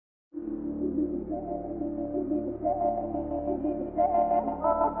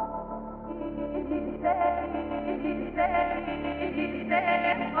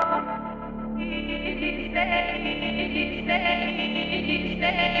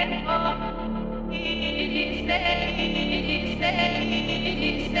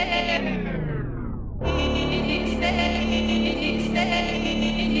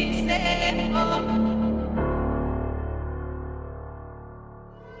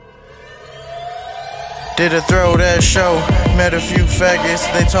Did a throw that show, met a few faggots.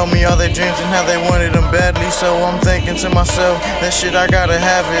 They told me all their dreams and how they wanted them badly. So I'm thinking to myself, that shit I gotta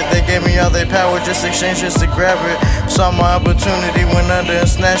have it. They gave me all their power, just exchange just to grab it. Saw my opportunity, went under and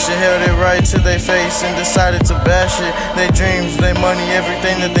snatched it. Held it right to their face and decided to bash it. Their dreams, their money,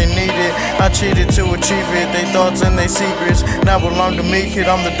 everything that they needed, I cheated to achieve it. Their thoughts and their secrets now belong to me, kid.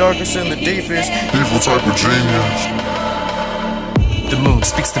 I'm the darkest and the deepest evil type of genius. The moon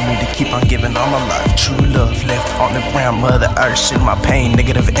speaks to me to keep on giving all my life. True love left on the ground, Mother Earth, shit my pain.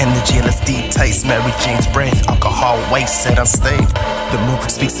 Negative energy, LSD taste, Mary Jane's breath, alcohol waste, set on stage. The moon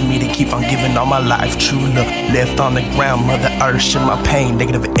speaks to me to keep on giving all my life. True love left on the ground, Mother Earth, shit my pain.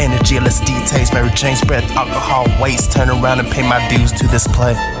 Negative energy, LSD taste, Mary Jane's breath, alcohol waste. Turn around and pay my dues to this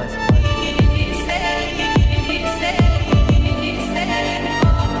play.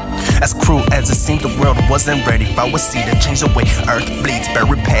 As cruel as it seemed, the world wasn't ready for a seed to change the way earth bleeds.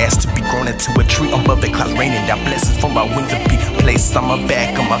 Buried past to be grown into a tree above the clouds, raining down blessings from my wings to be placed on my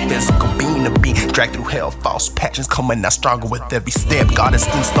back, on my physical being to be dragged through hell. False passions coming out stronger with every step. God has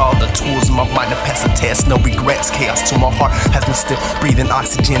installed the tools in my mind to pass the test. No regrets, chaos to my heart has me still breathing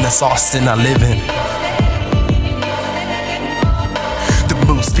oxygen. That's all sin I live in. The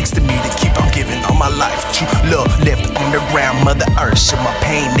moon speaks to me to keep on giving all my life. True love left on the ground, Mother Earth, shit my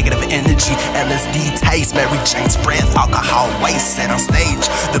pain. Negative energy, LSD taste, Mary Jane's breath, alcohol waste, set on stage.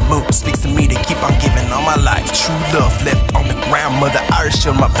 The moon speaks to me to keep on giving all my life. True love left on the ground, Mother Earth,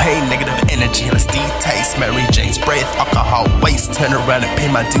 shit my pain. Negative energy, LSD taste, Mary Jane's breath, alcohol waste. Turn around and pay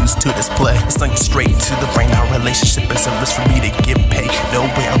my dues to this play. Sunk straight to the brain. Our relationship is a risk for me to get paid. No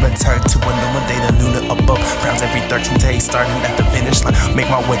way I return to a new day. The lunar above frowns every 13 days, starting at the finish line. Make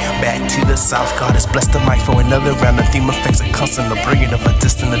my way back to the south. God has blessed the mic for another round. The theme effects are constant, the bringing of a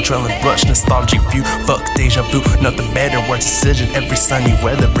distant adrenaline brush, nostalgic view, fuck deja vu. Nothing better, words decision. Every sunny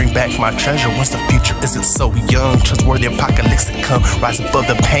weather, bring back my treasure. Once the future isn't so young, trustworthy apocalypse to come. Rise above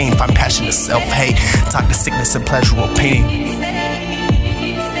the pain, find passion to self-hate. Talk to sickness and pleasure or pain.